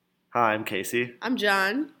Hi, I'm Casey. I'm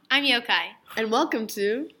John, I'm Yokai. and welcome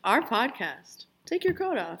to our podcast. Take your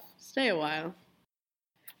coat off. Stay a while.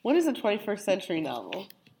 What is a 21st century novel?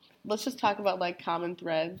 Let's just talk about like common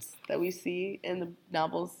threads that we see in the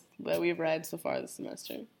novels that we've read so far this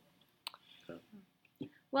semester.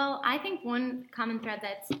 Well, I think one common thread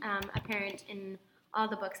that's apparent in all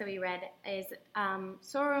the books that we read is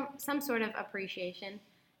some sort of appreciation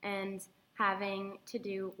and having to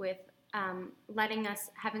do with letting us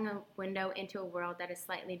having a window into a world that is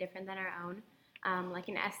slightly different than our own. Like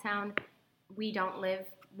in S-Town, we don't live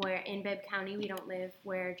in Bibb County, we don't live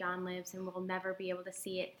where John lives, and we'll never be able to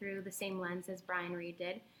see it through the same lens as Brian Reed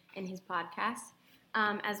did in his podcast,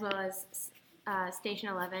 as well as Station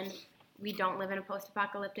 11. We don't live in a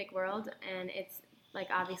post-apocalyptic world, and it's like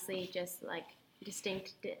obviously just like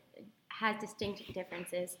has distinct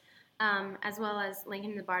differences, as well as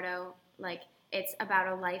Lincoln in the Bardo. Like it's about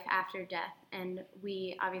a life after death, and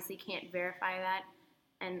we obviously can't verify that,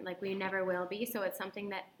 and like we never will be. So it's something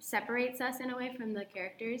that separates us in a way from the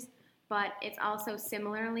characters, but it's also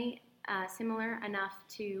similar enough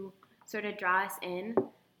to sort of draw us in,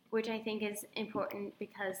 which I think is important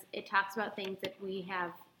because it talks about things that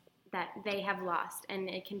they have lost, and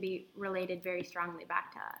it can be related very strongly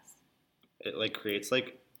back to us. It creates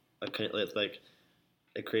it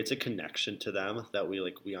creates a connection to them that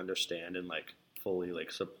we understand and fully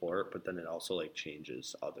support, but then it also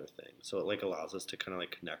changes other things. So it allows us to kind of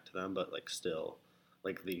connect to them, but still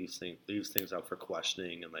leaves things up for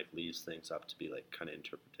questioning and leaves things up to be kind of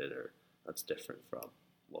interpreted, or that's different from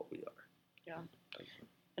what we are. Yeah.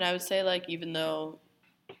 And I would say even though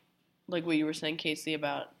what you were saying, Casey,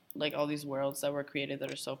 about all these worlds that were created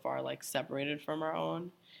that are so far separated from our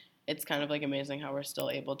own, it's kind of amazing how we're still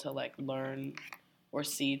able to learn or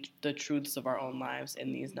see the truths of our own lives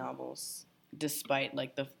in these novels, despite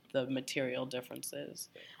the material differences.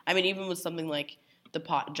 I mean, even with something like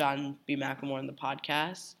John B. McLemore in the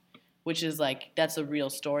podcast, which is that's a real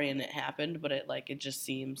story and it happened, but it just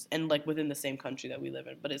seems, and within the same country that we live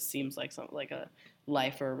in, but it seems like something a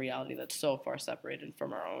life or a reality that's so far separated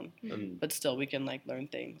from our own. Mm-hmm. But still we can learn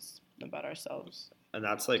things about ourselves. And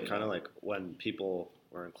that's kind of when people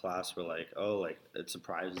were in class were it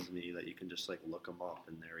surprises me that you can just look him up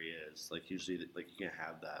and there he is. Usually you can't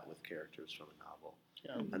have that with characters from a novel.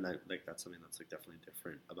 Yeah. And that's something that's definitely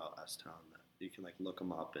different about S-Town, that you can look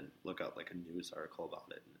them up and look out a news article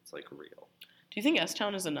about it and it's real. Do you think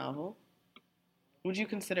S-Town is a novel? Would you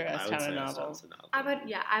consider S-Town a novel? I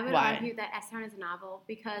would argue that S-Town is a novel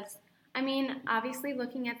because, I mean, obviously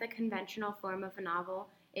looking at the conventional form of a novel,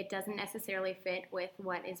 it doesn't necessarily fit with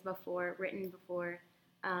what is written before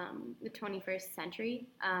the 21st century.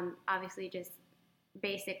 Obviously, just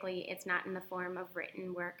basically, it's not in the form of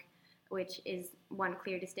written work, which is one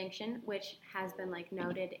clear distinction, which has been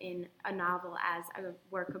noted in a novel as a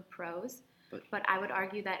work of prose. But I would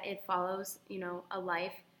argue that it follows, a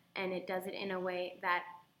life, and it does it in a way that,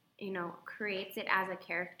 creates it as a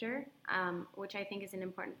character, which I think is an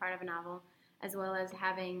important part of a novel, as well as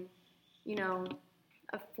having,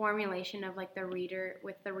 a formulation of the reader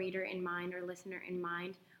with the reader in mind or listener in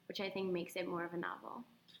mind, which I think makes it more of a novel.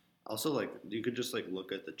 Also, you could just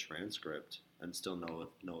look at the transcript and still know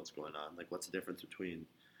what's going on. What's the difference between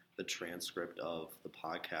the transcript of the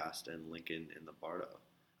podcast and Lincoln in the Bardo?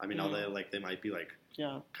 I mean, although they might be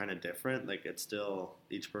kind of different, it's still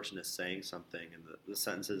each person is saying something, and the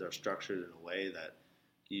sentences are structured in a way that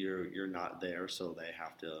you're not there, so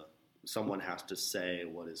someone has to say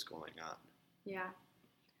what is going on. Yeah.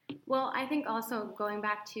 Well, I think also going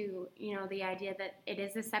back to, the idea that it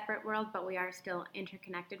is a separate world, but we are still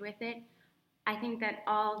interconnected with it. I think that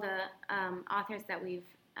all the authors that we've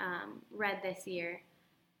read this year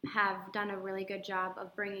have done a really good job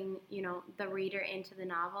of bringing, the reader into the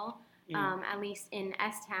novel. At least in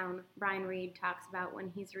S-Town, Brian Reed talks about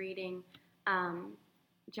when he's reading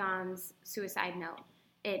John's suicide note.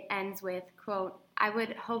 It ends with, quote, "I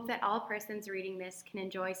would hope that all persons reading this can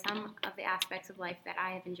enjoy some of the aspects of life that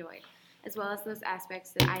I have enjoyed, as well as those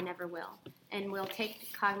aspects that I never will, and will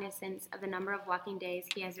take cognizance of the number of walking days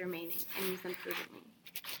he has remaining and use them prudently."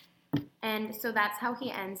 And so that's how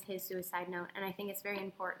he ends his suicide note, and I think it's very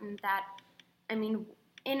important that, I mean,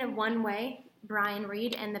 in a one way, Brian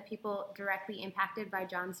Reed and the people directly impacted by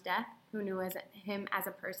John's death, who knew him as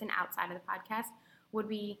a person outside of the podcast, would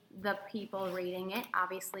be the people reading it.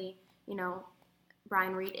 Obviously,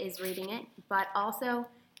 Brian Reed is reading it, but also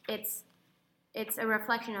it's a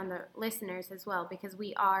reflection on the listeners as well, because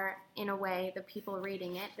we are, in a way, the people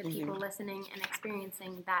reading it, the people listening and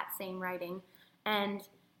experiencing that same writing, and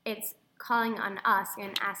it's calling on us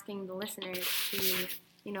and asking the listeners to,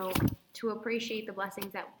 to appreciate the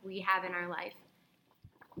blessings that we have in our life,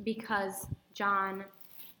 because John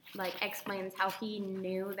explains how he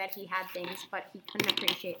knew that he had things, but he couldn't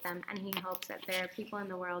appreciate them, and he hopes that there are people in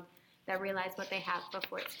the world that realize what they have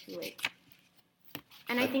before it's too late.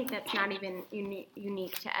 And I think that's not even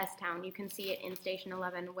unique to S-Town. You can see it in Station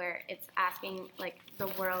 11, where it's asking, the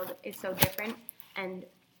world is so different, and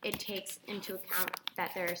it takes into account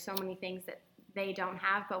that there are so many things that they don't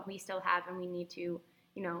have, but we still have, and we need to,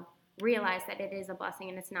 realize that it is a blessing,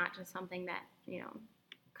 and it's not just something that,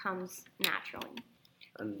 comes naturally.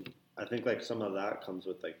 And I think some of that comes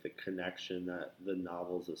with the connection that the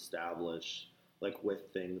novels establish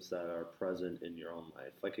with things that are present in your own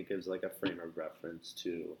life. It gives a frame of reference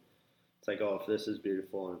to, it's if this is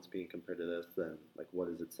beautiful and it's being compared to this, then what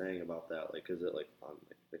is it saying about that? Is it on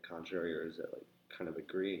the contrary, or is it kind of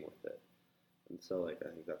agreeing with it? And so I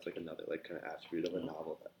think that's another kind of attribute of a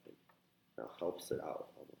novel that helps it out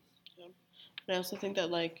almost. Yeah. And I also think that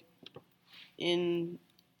in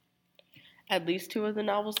at least two of the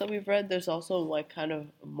novels that we've read, there's also kind of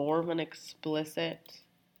more of an explicit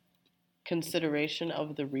consideration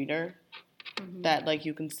of the reader that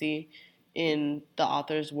you can see in the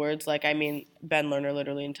author's words. Ben Lerner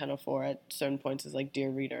literally in 1004 at certain points is dear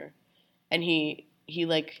reader, and he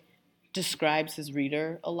describes his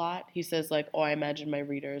reader a lot. He says I imagine my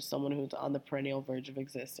reader is someone who's on the perennial verge of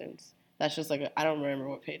existence. That's just I don't remember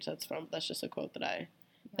what page that's from. That's just a quote that I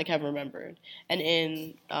have remembered. And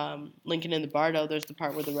in Lincoln in the Bardo, there's the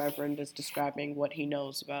part where the Reverend is describing what he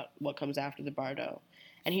knows about what comes after the Bardo.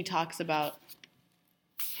 And he talks about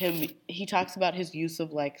his use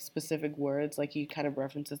of specific words. He kind of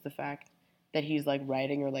references the fact that he's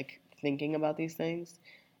writing or thinking about these things.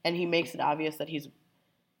 And he makes it obvious that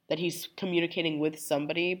he's communicating with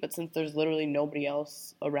somebody, but since there's literally nobody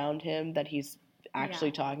else around him that he's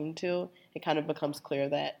actually talking to, it kind of becomes clear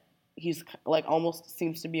that he's almost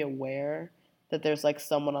seems to be aware that there's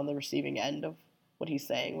someone on the receiving end of what he's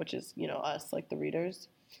saying, which is us, the readers.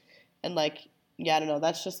 And I don't know,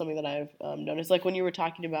 that's just something that I've noticed. When you were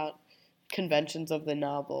talking about conventions of the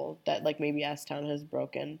novel that maybe S-Town has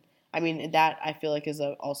broken, that I feel is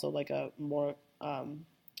also a more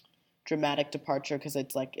dramatic departure, because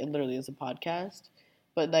it's it literally is a podcast.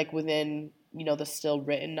 But within the still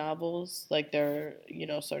written novels, there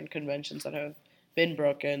are certain conventions that have been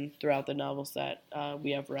broken throughout the novels that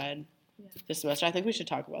we have read this semester. I think we should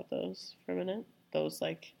talk about those for a minute. Those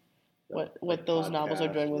what those novels are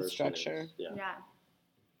doing with structure. Yeah.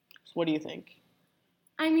 So what do you think?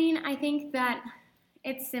 I think that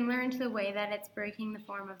it's similar into the way that it's breaking the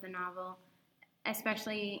form of the novel,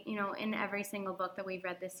 especially, in every single book that we've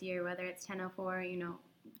read this year, whether it's 1004,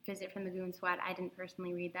 Visit from the Goon Squad. I didn't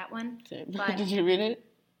personally read that one. Same. But, did you read it?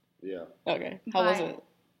 Yeah. Okay. How was it?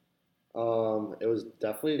 It was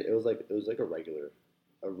definitely, it was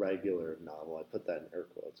a regular novel. I put that in air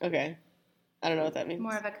quotes. Okay. I don't know what that means.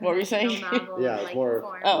 More of a what were you saying? novel. Yeah, it's more.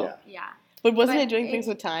 Form. Oh. Yeah. But wasn't it doing things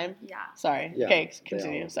with time? Yeah. Sorry. Yeah, okay,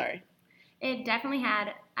 continue. Sorry. It definitely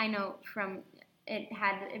had,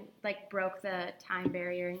 it broke the time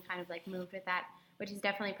barrier and kind of moved with that, which is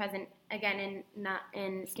definitely present again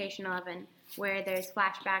in Station 11, where there's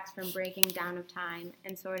flashbacks from breaking down of time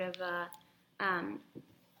and sort of a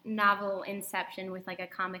novel inception with a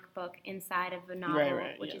comic book inside of a novel,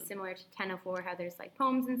 which is similar to 1004, how there's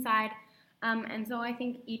poems inside. And so I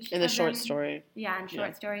think each in the of short them, story. Yeah, and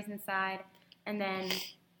short stories inside. And then,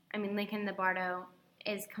 Lincoln the Bardo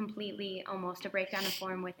is completely almost a breakdown of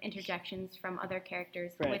form with interjections from other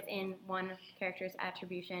characters within one character's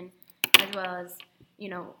attribution, as well as,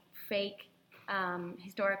 fake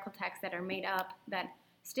historical texts that are made up that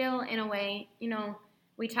still, in a way,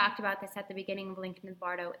 we talked about this at the beginning of Lincoln the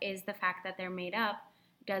Bardo, is the fact that they're made up.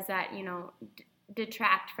 Does that,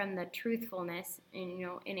 detract from the truthfulness,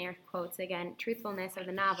 in air quotes again, truthfulness of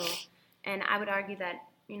the novel? And I would argue that,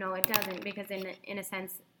 it doesn't, because in a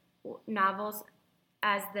sense, novels,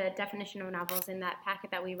 as the definition of novels in that packet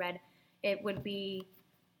that we read, it would be,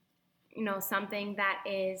 something that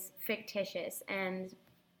is fictitious. And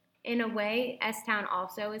in a way, S-Town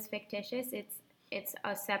also is fictitious. It's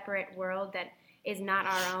a separate world that is not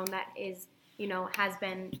our own, that is, has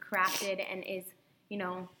been crafted and is,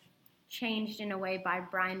 changed in a way by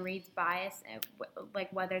Brian Reed's bias,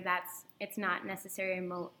 whether it's not necessarily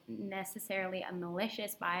a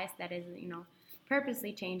malicious bias that is,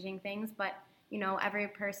 purposely changing things, but, every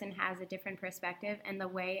person has a different perspective, and the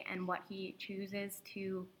way and what he chooses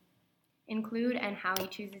to include and how he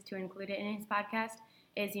chooses to include it in his podcast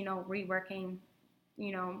is, reworking,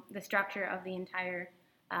 the structure of the entire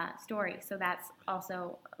story. So that's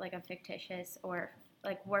also a fictitious or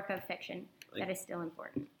work of fiction. that is still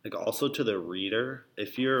important. Like also to the reader,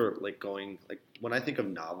 if you're like going like when I think of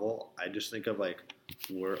novel, I just think of like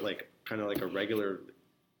like kind of like a regular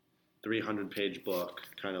 300-page book,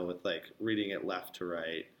 kind of with like reading it left to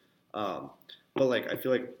right. But like I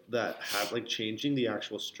feel like that like changing the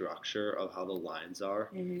actual structure of how the lines are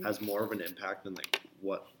has more of an impact than like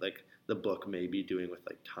what like the book may be doing with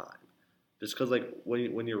like time. Just because like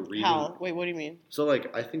when you're reading, How? Wait, what do you mean? So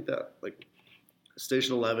like I think that like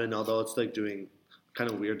Station 11, although it's like doing kind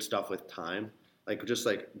of weird stuff with time, like just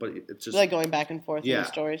like but it's just like going back and forth in Yeah. the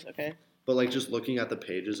stories. Okay. but like just looking at the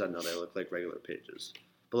pages, I know they look like regular pages.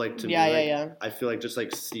 But like to me, Yeah, like, yeah. I feel like just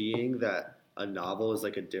like seeing that a novel is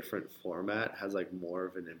like a different format has like more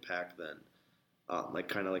of an impact than like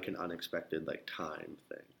kind of like an unexpected like time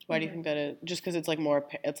thing. Why do you think that is? Just because it's like more,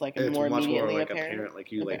 it's like It's more much more immediately like apparent.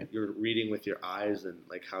 like you Okay. like you're reading with your eyes and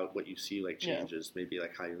like how what you see like Yeah. changes, maybe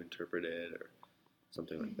like how you interpret it or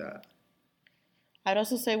something like that. I'd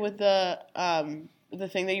also say with the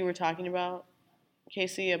thing that you were talking about,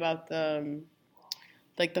 Casey, about the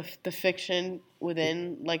like the fiction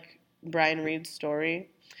within like Brian Reed's story,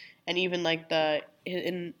 and even like the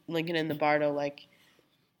in Lincoln in the Bardo, like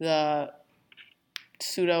the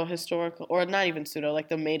pseudo historical, or not even pseudo, like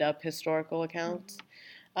the made up historical accounts.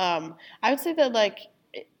 I would say that like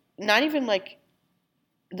not even like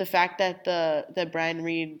the fact that that Brian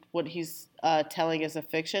Reed, what he's telling is a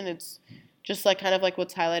fiction. It's just like kind of like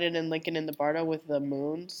what's highlighted in Lincoln in the Bardo with the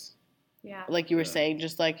moons. Yeah. Like you were Yeah. saying,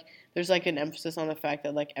 just like there's like an emphasis on the fact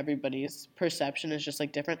that like everybody's perception is just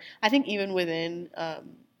like different. I think even within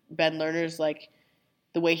Ben Lerner's, like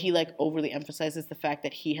the way he like overly emphasizes the fact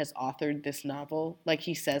that he has authored this novel, like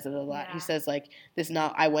he says it a lot. Yeah. He says like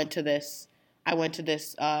I went to this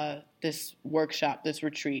this workshop, this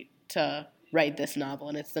retreat to write this novel,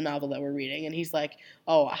 and it's the novel that we're reading. And he's like,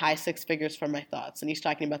 oh, high six figures from my thoughts, and he's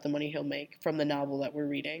talking about the money he'll make from the novel that we're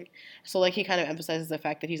reading. So like he kind of emphasizes the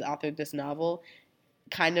fact that he's authored this novel,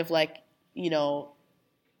 kind of like, you know,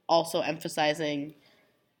 also emphasizing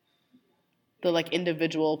the like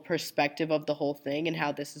individual perspective of the whole thing and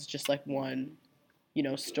how this is just like one, you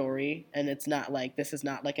know, story, and it's not like this is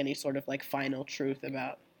not like any sort of like final truth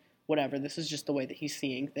about whatever. This is just the way that he's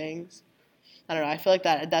seeing things. I don't know. I feel like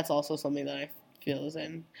that's also something that I feel is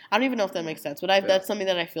in. I don't even know if that makes sense, but that's something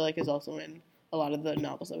that I feel like is also in a lot of the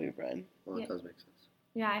novels that we've read. Well, it Yeah. does make sense.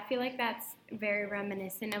 Yeah, I feel like that's very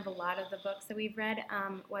reminiscent of a lot of the books that we've read,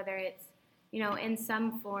 whether it's, you know, in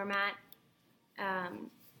some format,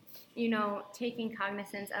 you know, taking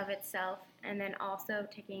cognizance of itself, and then also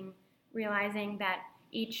realizing that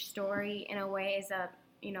each story in a way is a,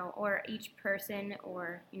 you know, or each person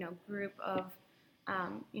or, you know, group of,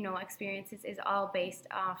 you know, experiences is all based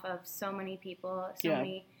off of so many people, so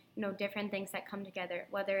many, you know, different things that come together,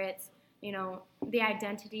 whether it's, you know, the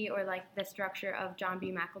identity or like the structure of John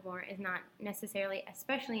B. McLemore is not necessarily,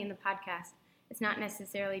 especially in the podcast, it's not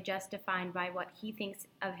necessarily just defined by what he thinks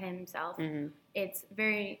of himself. Mm-hmm. It's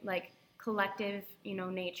very like collective, you know,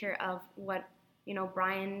 nature of what, you know,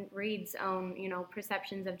 Brian Reed's own, you know,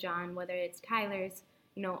 perceptions of John, whether it's Tyler's,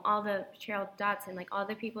 you know, all the Cheryl Dotson, like all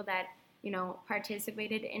the people that, you know,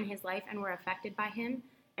 participated in his life and were affected by him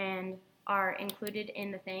and are included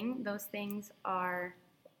in the thing. Those things are,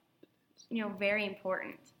 you know, very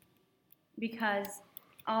important because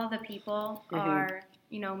all the people are,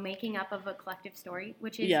 you know, making up of a collective story,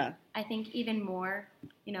 which is, I think, even more,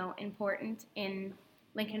 you know, important in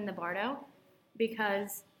Lincoln in the Bardo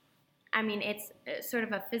because, I mean, it's sort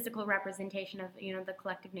of a physical representation of, you know, the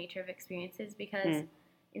collective nature of experiences because,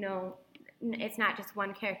 you know, it's not just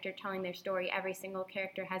one character telling their story. Every single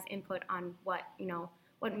character has input on what, you know,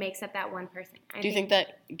 what makes up that one person. Do you think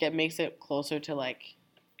that makes it closer to like,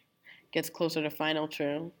 gets closer to final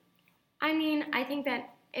true? I mean, I think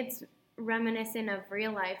that it's reminiscent of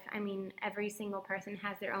real life. I mean, every single person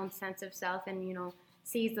has their own sense of self and, you know,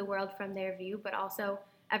 sees the world from their view, but also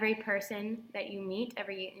every person that you meet,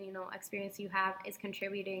 every, you know, experience you have is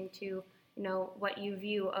contributing to, you know, what you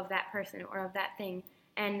view of that person or of that thing.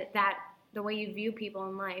 And that the way you view people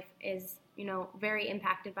in life is, you know, very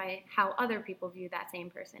impacted by how other people view that same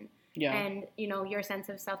person. Yeah. And, you know, your sense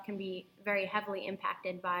of self can be very heavily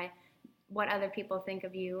impacted by what other people think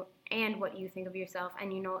of you and what you think of yourself.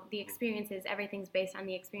 And, you know, the experiences, everything's based on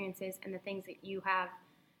the experiences and the things that you have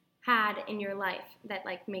had in your life that,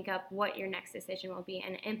 like, make up what your next decision will be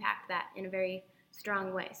and impact that in a very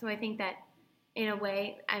strong way. So I think that, in a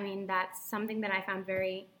way, I mean, that's something that I found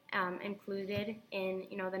very included in,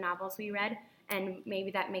 you know, the novels we read. And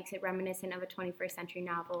maybe that makes it reminiscent of a 21st century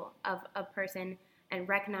novel of a person and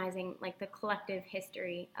recognizing, like, the collective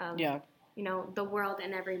history of, you know, the world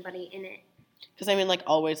and everybody in it. Because I mean, like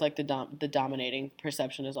always, like the dominating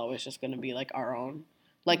perception is always just going to be like our own,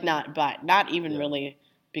 like not even really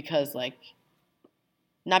because like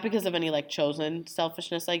not because of any like chosen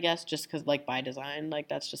selfishness, I guess, just because like by design, like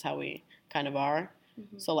that's just how we kind of are.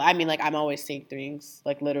 Mm-hmm. So I mean, like I'm always seeing things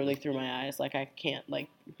like literally through my eyes, like I can't like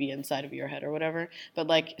be inside of your head or whatever. But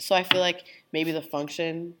like, so I feel like maybe the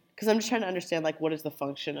function, because I'm just trying to understand like what is the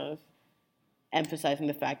function of emphasizing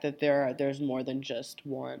the fact that there's more than just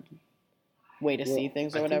one way to see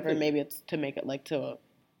things or whatever. Maybe it's to make it like I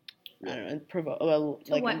don't know, provoke,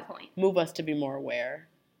 to what point? Move us to be more aware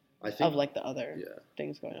of like the other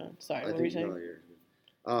things going on. Sorry, what were you saying?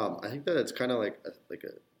 I think that it's kind of like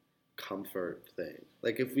a comfort thing.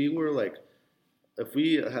 Like if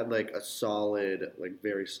we had like a solid, like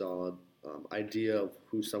very solid idea of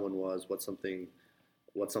who someone was, what something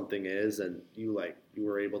is, and you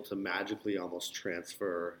were able to magically almost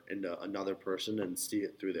transfer into another person and see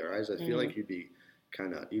it through their eyes. I feel like you'd be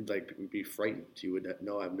frightened. You would have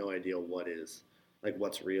no idea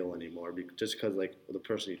what's real anymore, just because like the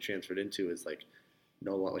person you transferred into is like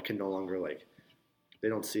can no longer like they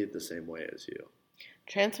don't see it the same way as you.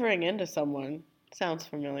 Transferring into someone sounds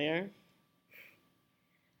familiar.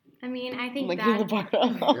 I mean, I think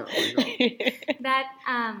that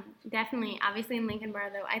definitely, obviously in Lincoln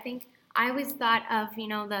Bardo, I think I always thought of,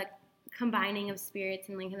 the combining of spirits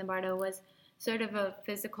in Lincoln Bardo was sort of a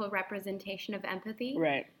physical representation of empathy.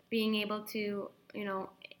 Right. Being able to,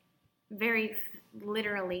 very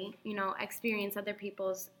literally, experience other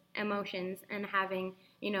people's emotions and having,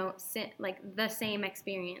 like the same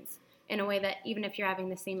experience in a way that even if you're having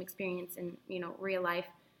the same experience in, real life,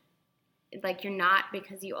 like you're not,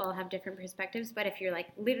 because you all have different perspectives, but if you're like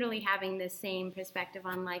literally having the same perspective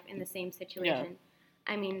on life in the same situation,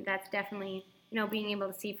 I mean, that's definitely, being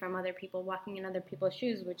able to see from other people, walking in other people's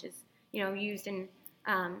shoes, which is, used in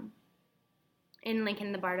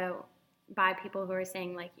Lincoln the Bardo by people who are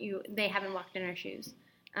saying like they haven't walked in our shoes,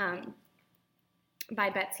 by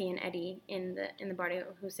Betsy and Eddie in the Bardo,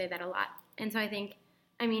 who say that a lot. And so I think,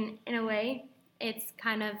 I mean, in a way, it's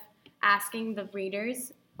kind of asking the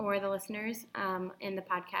readers or the listeners, in the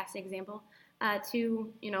podcast example, to,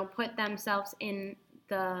 put themselves in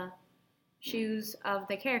the shoes of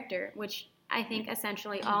the character, which I think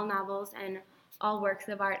essentially all novels and all works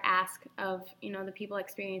of art ask of, the people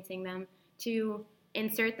experiencing them to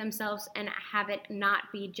insert themselves and have it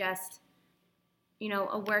not be just,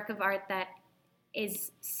 a work of art that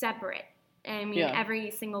is separate. I mean, every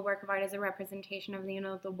single work of art is a representation of,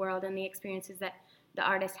 the world and the experiences that the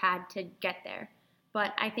artist had to get there.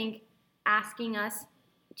 But I think asking us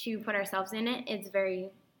to put ourselves in it is very,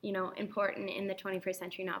 important in the 21st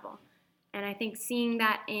century novel. And I think seeing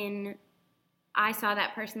that I saw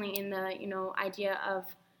that personally in the, idea of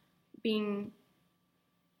being,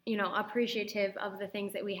 appreciative of the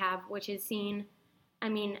things that we have, which is seen, I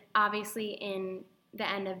mean, obviously in the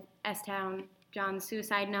end of S-Town, John's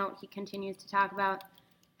suicide note, he continues to talk about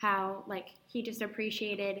how, like, he just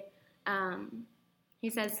appreciated, he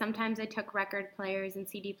says, sometimes I took record players and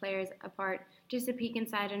CD players apart just to peek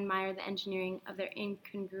inside and admire the engineering of their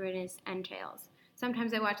incongruous entails.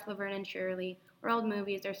 Sometimes I watched Laverne and Shirley, or old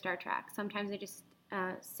movies, or Star Trek. Sometimes I just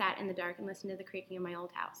sat in the dark and listened to the creaking of my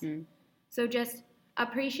old house. Mm. So just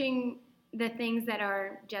appreciating the things that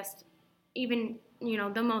are just even,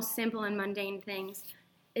 the most simple and mundane things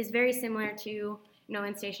is very similar to,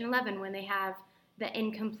 in Station 11 when they have the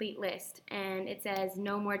incomplete list and it says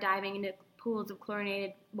no more diving into pools of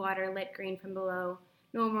chlorinated water lit green from below,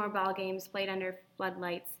 no more ball games played under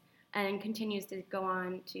floodlights, and then continues to go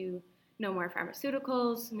on to no more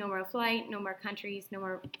pharmaceuticals, no more flight, no more countries, no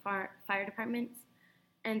more fire departments.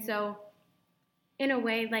 And so in a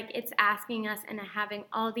way, like, it's asking us and having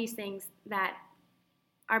all these things that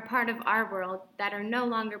are part of our world that are no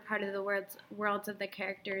longer part of the worlds of the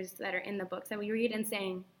characters that are in the books that we read, and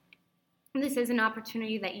saying, this is an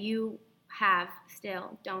opportunity that you have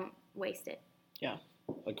still, don't waste it. Yeah.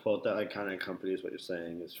 A quote that kind of accompanies what you're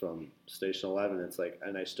saying is from Station 11. It's like,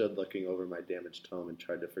 and I stood looking over my damaged home and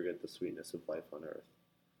tried to forget the sweetness of life on Earth.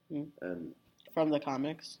 Mm. And from the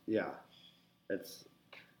comics. Yeah, it's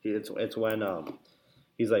when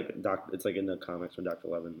he's like it's like in the comics when Dr.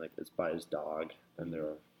 Levin like is by his dog and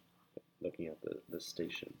they're looking at the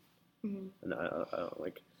station. Mm-hmm. And I don't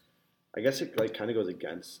like. I guess it like kind of goes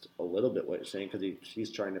against a little bit what you're saying, because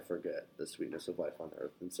he's trying to forget the sweetness of life on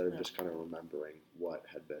Earth instead of just kind of remembering what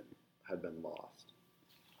had been lost.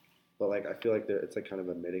 But like I feel like it's like kind of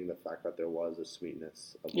admitting the fact that there was a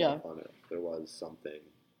sweetness of life on Earth. There was something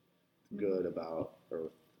good about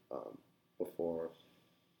Earth before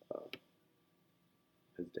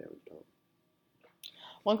his damaged home.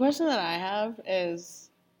 One question that I have is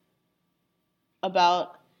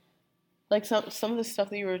about like some of the stuff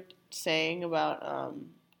that you were saying about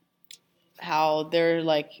how there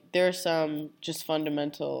are some just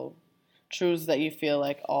fundamental truths that you feel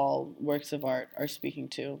like all works of art are speaking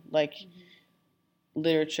to, like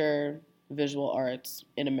literature, visual arts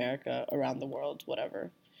in America, around the world, whatever.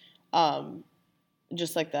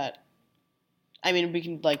 Just like that. I mean, we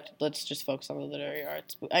can let's just focus on the literary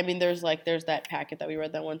arts. I mean, there's that packet that we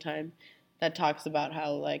read that one time that talks about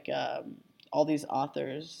how all these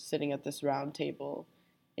authors sitting at this round table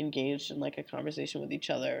engaged in like a conversation with each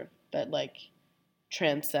other that like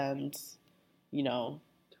transcends,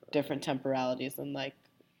 different temporalities and like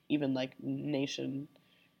even like national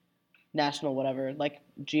whatever, like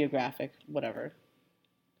geographic whatever.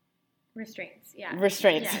 Restraints, yeah.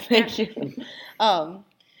 Restraints, yeah. thank you.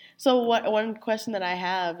 So one question that I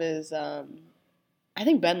have is, I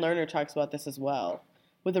think Ben Lerner talks about this as well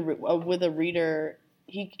with a reader.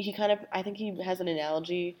 He kind of, I think he has an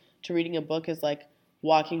analogy to reading a book as like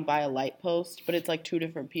walking by a light post, but it's like two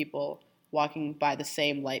different people walking by the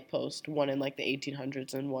same light post, one in like the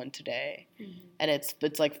 1800s and one today. Mm-hmm. And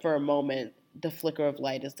it's like for a moment, the flicker of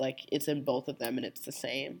light is like it's in both of them and it's the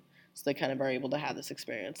same. So they kind of are able to have this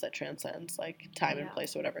experience that transcends like time and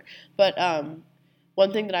place or whatever. But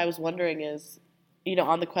one thing that I was wondering is,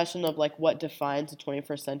 on the question of like what defines a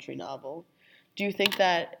 21st century novel, do you think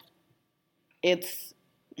that it's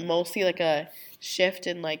mostly like a shift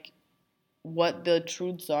in like what the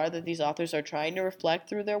truths are that these authors are trying to reflect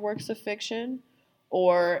through their works of fiction,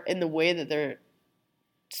 or in the way that they're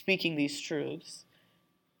speaking these truths,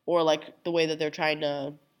 or like the way that they're trying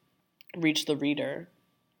to reach the reader,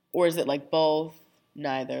 or is it like both,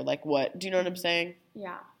 neither? Like what? Do you know what I'm saying?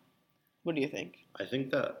 Yeah. What do you think? I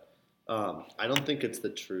think that I don't think it's the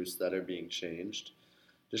truths that are being changed,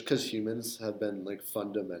 just because humans have been like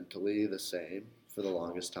fundamentally the same for the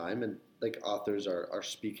longest time, and like authors are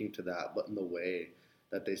speaking to that, but in the way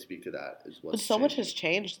that they speak to that is what's But so much has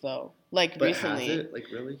changed though. Like but recently. Has it? Like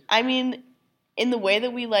really? I mean, in the way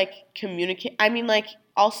that we like communicate. I mean, like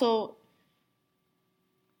also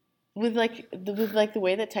with the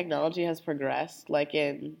way that technology has progressed, like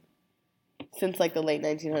since like the late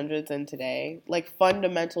 1900s and today, like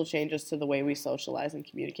fundamental changes to the way we socialize and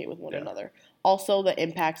communicate with one another. Also, the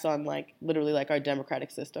impacts on like literally like our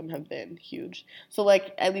democratic system have been huge. So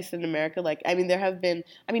like at least in America, like I mean there have been,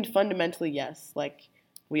 I mean fundamentally yes, like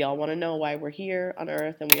we all want to know why we're here on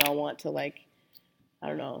Earth, and we all want to like, I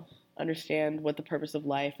don't know, understand what the purpose of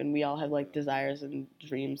life, and we all have like desires and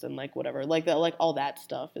dreams and like whatever, like that, like all that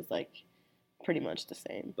stuff is like pretty much the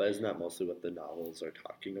same. But isn't that mostly what the novels are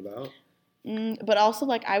talking about? But also,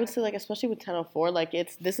 like, I would say, like, especially with 10:04, like,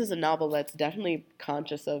 this is a novel that's definitely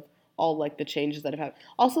conscious of all, like, the changes that have happened.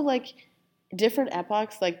 Also, like, different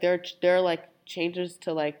epochs, like, there are, like, changes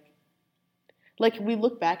to, like, we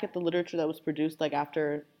look back at the literature that was produced, like,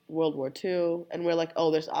 after World War II, and we're like, oh,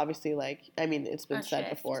 there's obviously, like, I mean, it's been said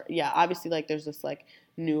before. Yeah, obviously, like, there's this, like,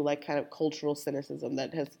 new, like, kind of cultural cynicism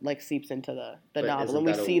that has, like, seeps into the novel, and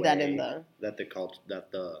we see that in the...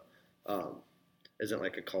 Isn't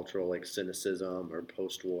like a cultural like cynicism or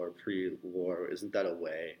post-war, pre-war? Isn't that a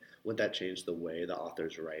way? Would that change the way the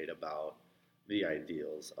authors write about the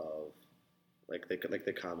ideals of like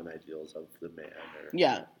the common ideals of the man?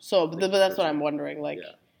 Yeah. So, but that's what I'm wondering. Like,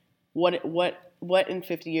 what in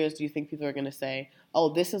 50 years do you think people are going to say?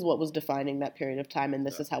 Oh, this is what was defining that period of time, and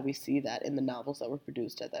this is how we see that in the novels that were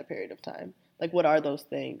produced at that period of time. Like, what are those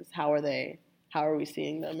things? How are they? How are we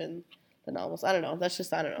seeing them in the novels? I don't know. That's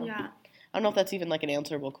just I don't know. Yeah. I don't know if that's even like an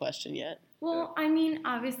answerable question yet. Well, I mean,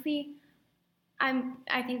 obviously,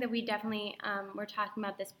 I think that we definitely were talking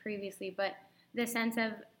about this previously, but the sense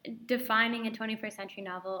of defining a 21st century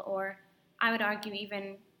novel, or I would argue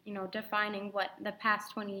even, defining what the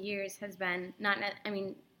past 20 years has been, I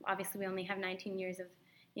mean, obviously we only have 19 years of,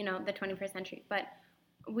 the 21st century, but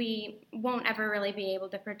we won't ever really be able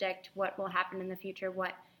to predict what will happen in the future,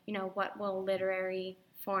 what will literary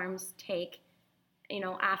forms take,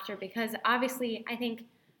 after, because obviously I think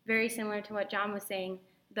very similar to what John was saying,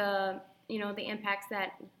 the impacts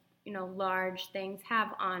that, large things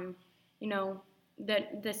have on,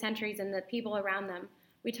 the centuries and the people around them.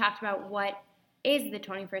 We talked about what is the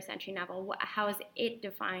 21st century novel, how is it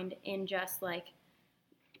defined in just like,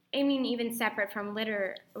 I mean, even separate from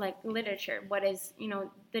literature, what is,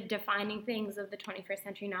 the defining things of the 21st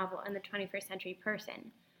century novel and the 21st century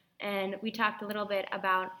person. And we talked a little bit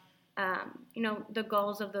about the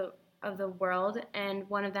goals of the world, and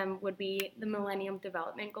one of them would be the Millennium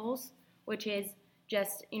Development Goals, which is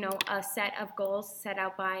just, a set of goals set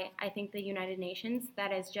out by, I think, the United Nations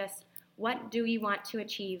that is just what do we want to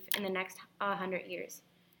achieve in the next 100 years?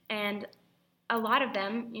 And a lot of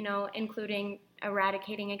them, including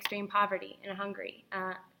eradicating extreme poverty and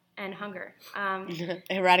hunger.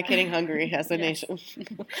 Eradicating Hungary as a Yes.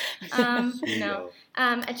 nation.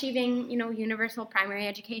 Achieving, universal primary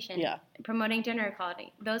education. Yeah. Promoting gender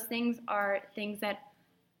equality. Those things are things that,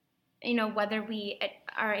 whether we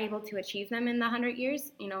are able to achieve them in the 100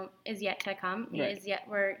 years, is yet to come. Right.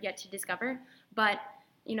 We're yet to discover. But,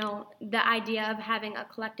 the idea of having a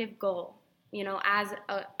collective goal, as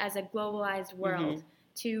a globalized world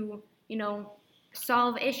to,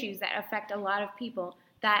 solve issues that affect a lot of people,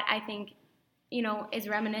 that I think, is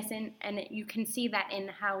reminiscent, and you can see that in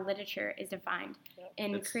how literature is defined,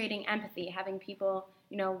 in creating empathy, having people,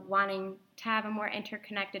 wanting to have a more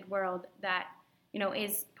interconnected world that,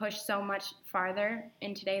 is pushed so much farther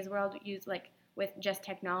in today's world, used like with just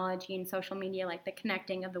technology and social media, like the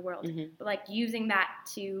connecting of the world, but like using that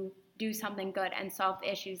to do something good and solve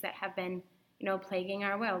the issues that have been, plaguing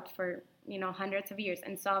our world for, hundreds of years,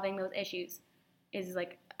 and solving those issues is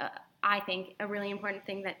like, I think, a really important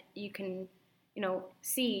thing that you can,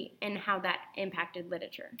 see in how that impacted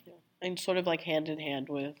literature. Yeah. And sort of like hand in hand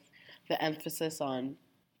with the emphasis on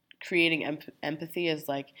creating empathy is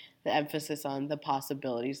like the emphasis on the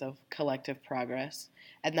possibilities of collective progress,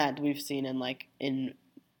 and that we've seen in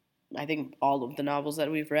I think all of the novels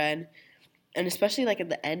that we've read, and especially like in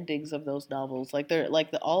the endings of those novels, like they're like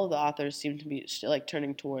all of the authors seem to be like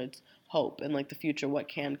turning towards hope and like the future, what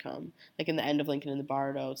can come. Like in the end of Lincoln in the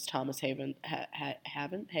Bardo, it's Thomas Haven,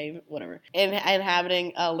 whatever,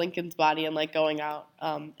 inhabiting Lincoln's body and like going out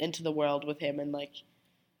into the world with him, and like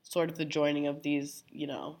sort of the joining of these,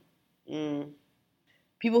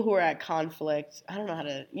 people who are at conflict. I don't know how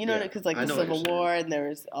to, because like the Civil War, and there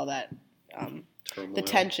was all that, the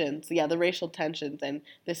tensions, the racial tensions, and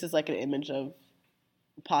this is like an image of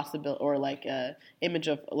possible, or like a image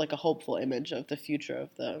of like a hopeful image of the future of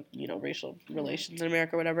the racial relations in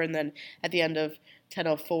America or whatever. And then at the end of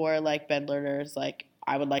 1004, like Ben Lerner's like,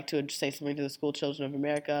 I would like to say something to the school children of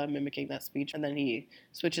America, mimicking that speech. And then he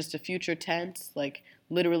switches to future tense, like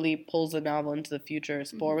literally pulls the novel into the future,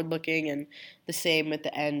 is forward-looking, and the same at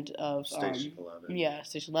the end of Station 11. Yeah,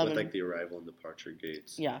 Station 11. With like the arrival and departure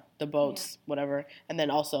gates. Yeah, the boats, whatever. And then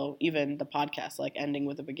also even the podcast, like ending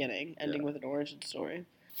with a beginning, ending with an origin story.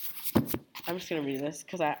 I'm just going to read this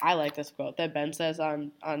because I like this quote that Ben says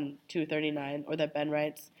on 239, or that Ben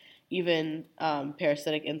writes, even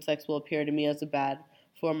parasitic insects will appear to me as a bad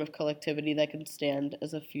form of collectivity that can stand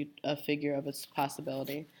as a figure of its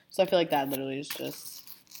possibility. So I feel like that literally is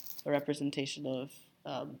just a representation of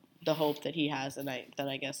the hope that he has, and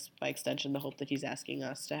I guess by extension the hope that he's asking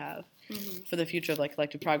us to have for the future of like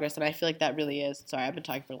collective progress. And I feel like that really is. Sorry, I've been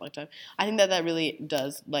talking for a long time. I think that really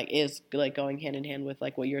does is like going hand in hand with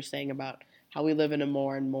like what you're saying about how we live in a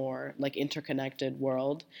more and more like interconnected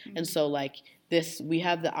world, and so like this, we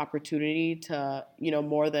have the opportunity to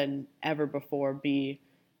more than ever before be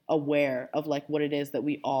aware of like what it is that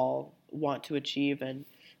we all want to achieve, and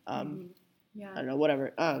I don't know,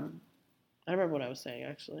 whatever. I don't remember what I was saying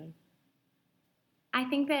actually. I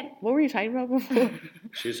think that. What were you talking about before?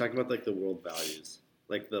 She was talking about like the world values,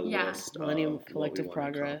 like the list Millennium of collective what we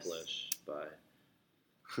want progress. to accomplish by.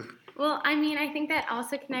 Well, I mean, I think that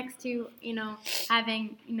also connects to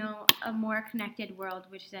having a more connected world,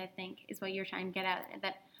 which I think is what you're trying to get at.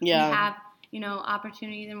 That we have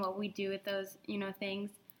opportunities in what we do with those things,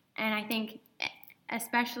 and I think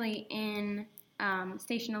especially in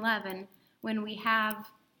Station 11, when we have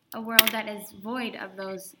a world that is void of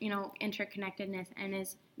those interconnectedness, and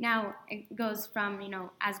is now, it goes from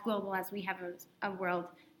as global as we have a world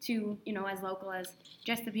to as local as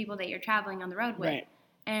just the people that you're traveling on the road with. Right.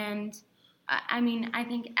 And I mean, I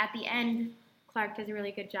think at the end, Clark does a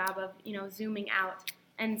really good job of zooming out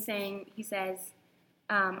and saying, he says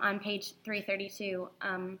on page 332,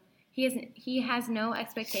 he has no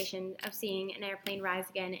expectation of seeing an airplane rise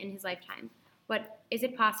again in his lifetime. But is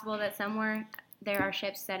it possible that somewhere there are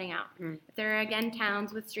ships setting out? If there are again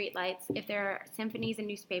towns with streetlights, if there are symphonies and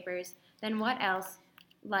newspapers, then what else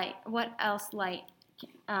light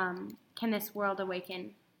can this world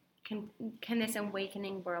awaken? Can this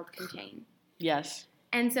awakening world contain? Yes.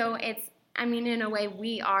 And so it's, I mean, in a way,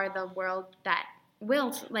 we are the world that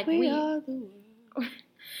will, like, we are the world.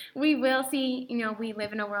 We will see, we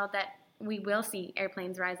live in a world that we will see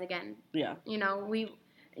airplanes rise again. Yeah.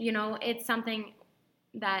 It's something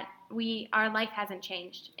that our life hasn't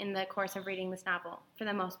changed in the course of reading this novel. For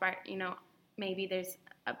the most part, maybe there's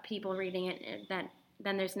people reading it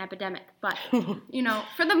then there's an epidemic. But,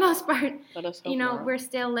 for the most part, we're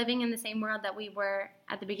still living in the same world that we were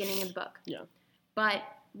at the beginning of the book. Yeah. But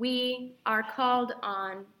we are called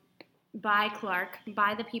on by Clark,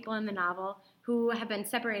 by the people in the novel who have been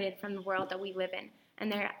separated from the world that we live in.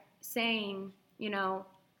 And they're saying,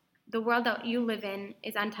 the world that you live in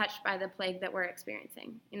is untouched by the plague that we're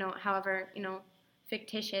experiencing. However,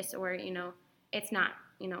 fictitious or, it's not,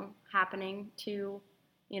 happening to,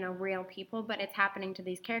 real people, but it's happening to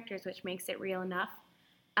these characters, which makes it real enough.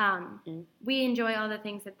 We enjoy all the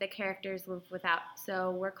things that the characters live without.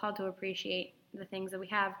 So we're called to appreciate the things that we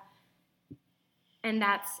have. And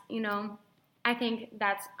that's, I think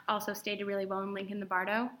that's also stated really well in Lincoln the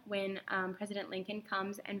Bardo when President Lincoln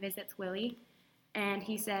comes and visits Willie. And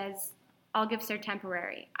he says, all gifts are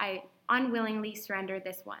temporary. I unwillingly surrender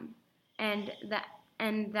this one. And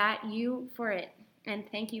that you for it, and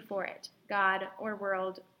thank you for it, God or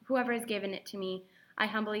world, whoever has given it to me, I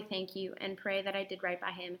humbly thank you and pray that I did right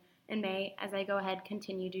by him, and may, as I go ahead,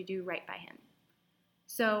 continue to do right by him.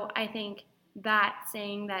 So I think that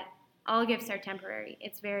saying that all gifts are temporary,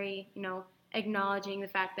 it's very, acknowledging the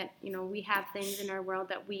fact that, we have things in our world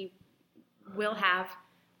that we will have,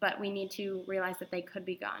 but we need to realize that they could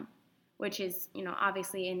be gone, which is,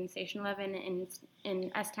 obviously in Station 11 and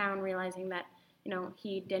in S-Town, realizing that,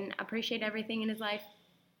 he didn't appreciate everything in his life.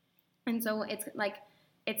 And so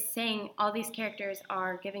it's saying all these characters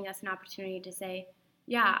are giving us an opportunity to say,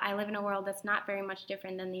 yeah, I live in a world that's not very much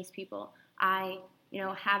different than these people. I,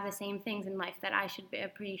 have the same things in life that I should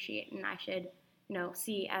appreciate and I should,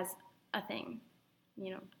 see as a thing,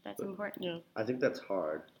 that's important. Yeah. I think that's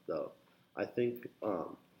hard, though. I think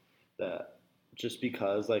that just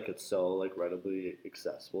because, it's so, readily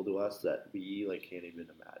accessible to us that we, can't even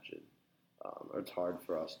imagine. Or it's hard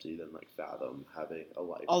for us to even, fathom having a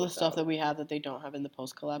life. All the stuff that we have that they don't have in the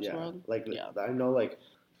post-collapse yeah. world. I know,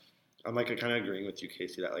 I'm, kind of agreeing with you,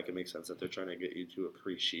 Casey, that, it makes sense that they're trying to get you to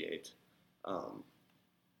appreciate,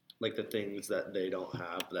 the things that they don't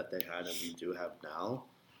have that they had and we do have now.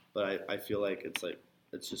 But I feel like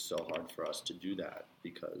it's just so hard for us to do that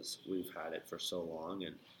because we've had it for so long,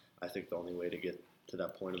 and I think the only way to get to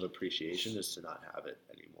that point of appreciation is to not have it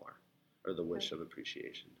anymore, or the wish of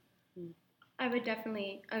appreciation. I would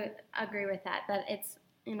definitely agree with that it's,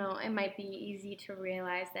 it might be easy to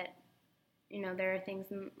realize that, there are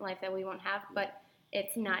things in life that we won't have, but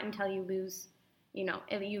it's not until you lose,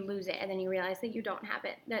 if you lose it and then you realize that you don't have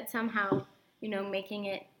it, that somehow,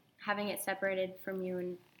 having it separated from you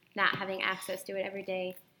and not having access to it every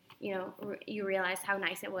day, you realize how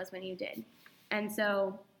nice it was when you did. And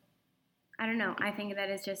so, I don't know, I think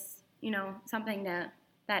that is just, something that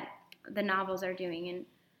the novels are doing, and,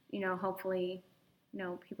 hopefully,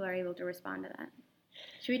 people are able to respond to that.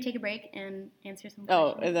 Should we take a break and answer some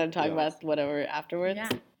questions? Oh, and then talk about whatever afterwards? Yeah.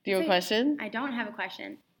 Do you have a question? I don't have a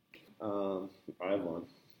question. I have one.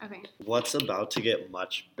 Okay. What's about to get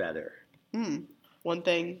much better? One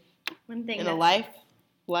thing in a life?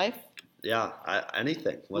 Yeah,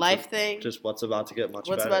 anything. Life thing? Just what's about to get much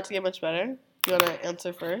better. What's about to get much better? You want to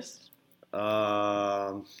answer first?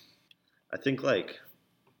 I think,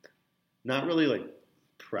 not really,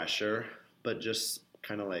 pressure, but just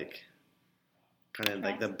kind of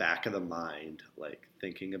the back of the mind,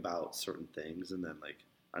 thinking about certain things, and then,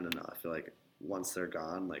 I don't know, I feel like once they're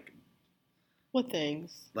gone, what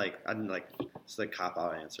things? I'm it's a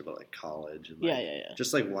cop-out answer, but college and yeah.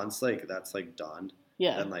 just once that's done,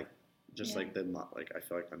 yeah, then just I feel like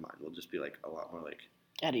my mind will just be a lot more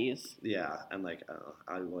at ease. Yeah, and I don't know,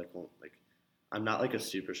 I won't I'm not a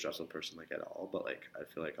super stressful person at all, but I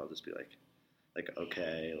feel like I'll just be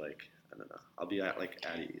okay, I don't know, I'll be at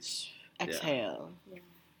ease. Exhale.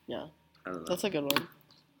 Yeah. I don't know. That's a good one.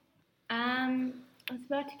 It's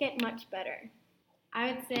about to get much better.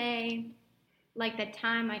 I would say, the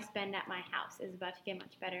time I spend at my house is about to get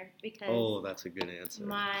much better because that's a good answer.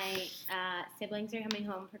 My siblings are coming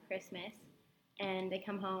home for Christmas, and they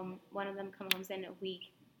come home. One of them comes in a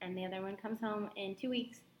week, and the other one comes home in 2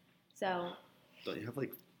 weeks. So. Don't you have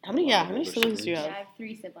how many siblings do you have? Yeah, I have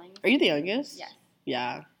 3 siblings. Are you the youngest? Yes.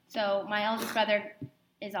 Yeah. So my eldest brother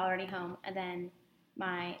is already home, and then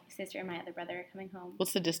my sister and my other brother are coming home.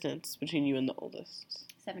 What's the distance between you and the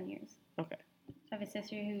oldest? 7 years. Okay. So I have a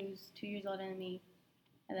sister who's 2 years older than me,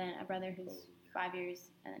 and then a brother who's 5 years,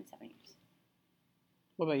 and then 7 years.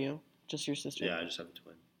 What about you? Just your sister? Yeah, I just have a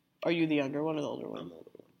twin. Are you the younger one or the older one? I'm the older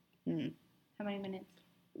one. How many minutes?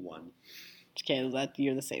 1. Okay,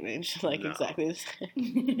 you're the same age. No. Exactly the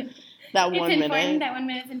same. That 1 minute. Important. That 1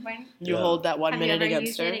 minute's important. You hold that 1 minute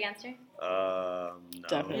against her? Have you ever used it against her? No.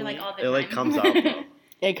 Definitely. All the time. It comes out though.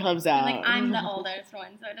 It comes out. I'm the oldest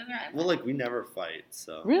one, so it doesn't matter. Well, we never fight,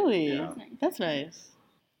 so. Really? Yeah. That's nice.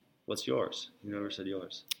 What's yours? You never said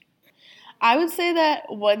yours. I would say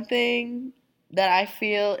that one thing that I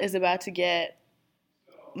feel is about to get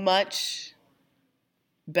much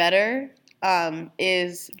better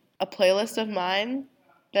is a playlist of mine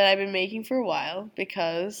that I've been making for a while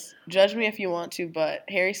because, judge me if you want to, but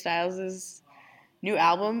Harry Styles' new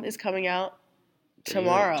album is coming out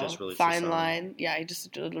tomorrow. Just released Fine a song. Line. Yeah, he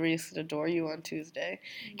just released Adore You on Tuesday.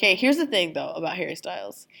 Okay, here's the thing, though, about Harry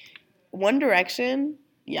Styles. One Direction,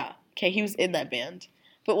 yeah. Okay, he was in that band.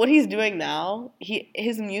 But what he's doing now,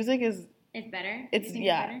 his music is... It's better? It's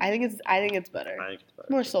better? I think it's better. I think it's better.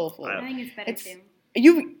 More soulful. I think it's better too.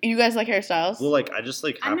 You guys like Harry Styles? Well, like I just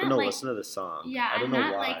like I'm happen not, to like- listen to the song. Yeah, I don't I'm know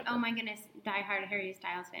not why. like, oh my goodness, diehard Harry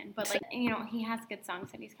Styles fan. But like, you know, he has good songs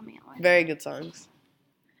that he's coming out with. Very good songs.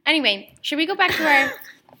 Anyway, should we go back to our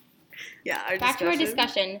Yeah,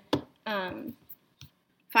 discussion?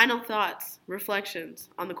 Final thoughts, reflections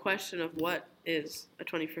on the question of what is a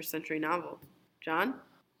 21st century novel. John,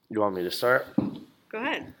 You want me to start? go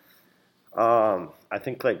ahead. I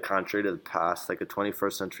think like contrary to the past, like a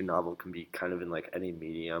 21st century novel can be kind of in like any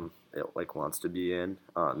medium it like wants to be in.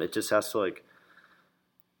 It just has to like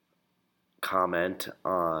comment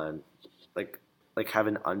on like have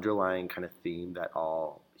an underlying kind of theme that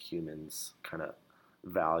all humans kind of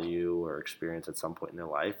value or experience at some point in their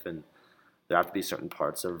life, and there have to be certain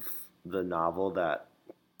parts of the novel that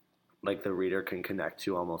like the reader can connect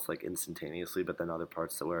to almost like instantaneously, but then other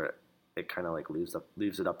parts that where it kind of like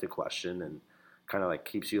leaves it up to question and kind of like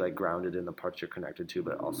keeps you like grounded in the parts you're connected to,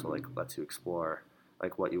 but also like lets you explore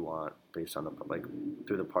like what you want based on the like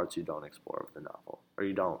through the parts you don't explore of the novel or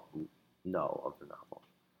you don't know of the novel.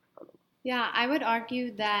 Yeah, I would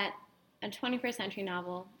argue that a 21st century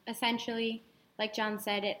novel, essentially, like John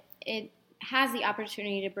said, it has the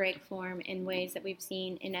opportunity to break form in ways that we've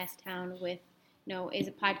seen in S-Town with, you know, is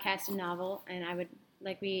a podcast a novel? And I would,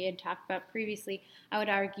 like we had talked about previously, I would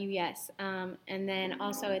argue yes. And then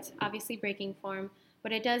also it's obviously breaking form,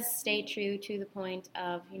 but it does stay true to the point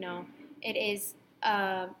of, you know, it is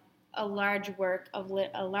a large work of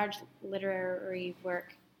a large literary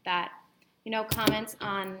work that, you know, comments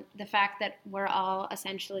on the fact that we're all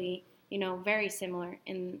essentially, you know, very similar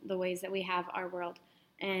in the ways that we have our world.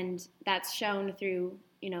 And that's shown through,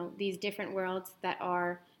 you know, these different worlds that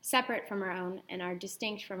are separate from our own and are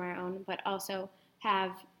distinct from our own, but also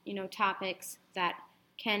have, you know, topics that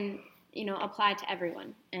can, you know, apply to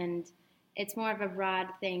everyone. And it's more of a broad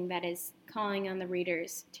thing that is calling on the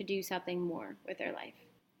readers to do something more with their life.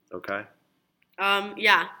 Okay.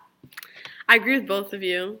 Yeah, I agree with both of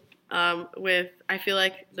you. I feel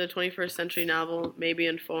like the 21st century novel, maybe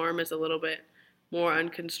in form, is a little bit more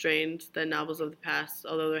unconstrained than novels of the past,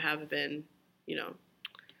 although there have been, you know,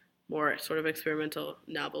 more sort of experimental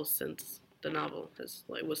novels since the novel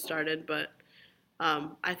was started. But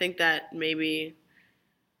I think that maybe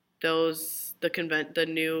the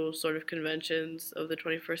new sort of conventions of the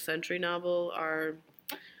 21st century novel are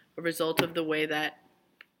a result of the way that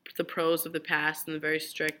the prose of the past and the very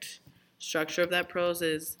strict structure of that prose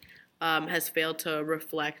has failed to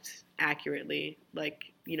reflect accurately, like,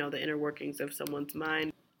 you know, the inner workings of someone's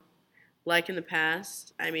mind. Like in the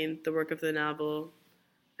past, I mean, the work of the novel,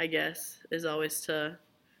 I guess, is always to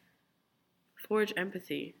forge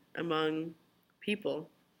empathy among people,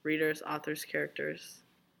 readers, authors, characters,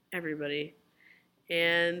 everybody.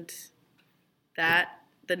 And that,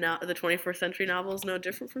 the 21st century novel is no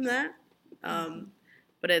different from that.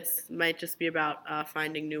 But it might just be about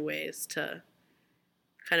finding new ways to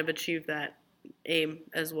kind of achieve that aim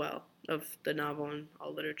as well of the novel and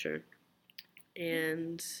all literature.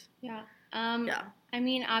 And yeah. yeah. I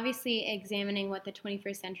mean, obviously, examining what the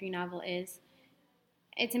 21st century novel is,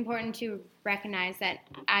 it's important to recognize that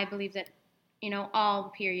I believe that, you know,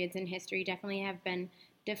 all periods in history definitely have been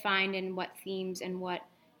defined in what themes and what,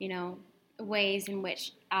 you know, ways in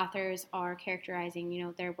which authors are characterizing, you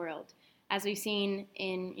know, their world. As we've seen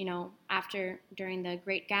in, you know, during the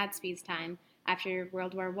Great Gatsby's time, after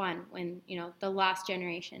World War I, when, you know, the lost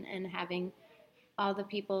generation and having all the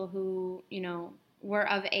people who, you know, were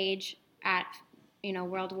of age at, you know,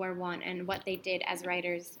 World War I and what they did as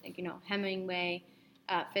writers, like, you know, Hemingway,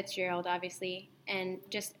 Fitzgerald, obviously, and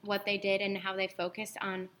just what they did and how they focused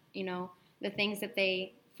on, you know, the things that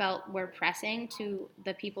they felt were pressing to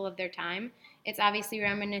the people of their time. It's obviously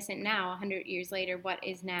reminiscent now, 100 years later, what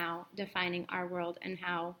is now defining our world and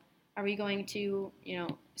how are we going to, you know,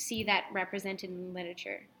 see that represented in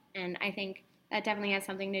literature. And I think that definitely has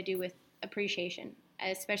something to do with appreciation,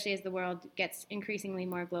 especially as the world gets increasingly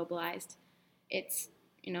more globalized. It's,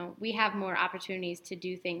 you know, we have more opportunities to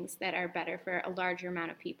do things that are better for a larger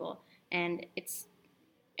amount of people. And it's,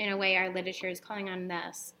 in a way, our literature is calling on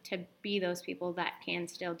us to be those people that can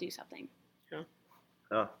still do something.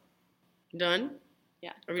 Yeah. Done?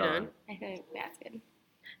 Yeah. Are we done? I think that's good.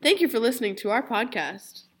 Thank you for listening to our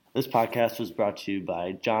podcast. This podcast was brought to you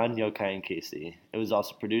by John, Yokai, and Casey. It was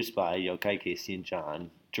also produced by Yokai, Casey, and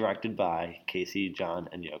John. Directed by Casey, John,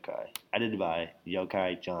 and Yokai. Edited by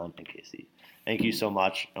Yokai, John, and Casey. Thank you so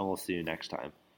much, and we'll see you next time.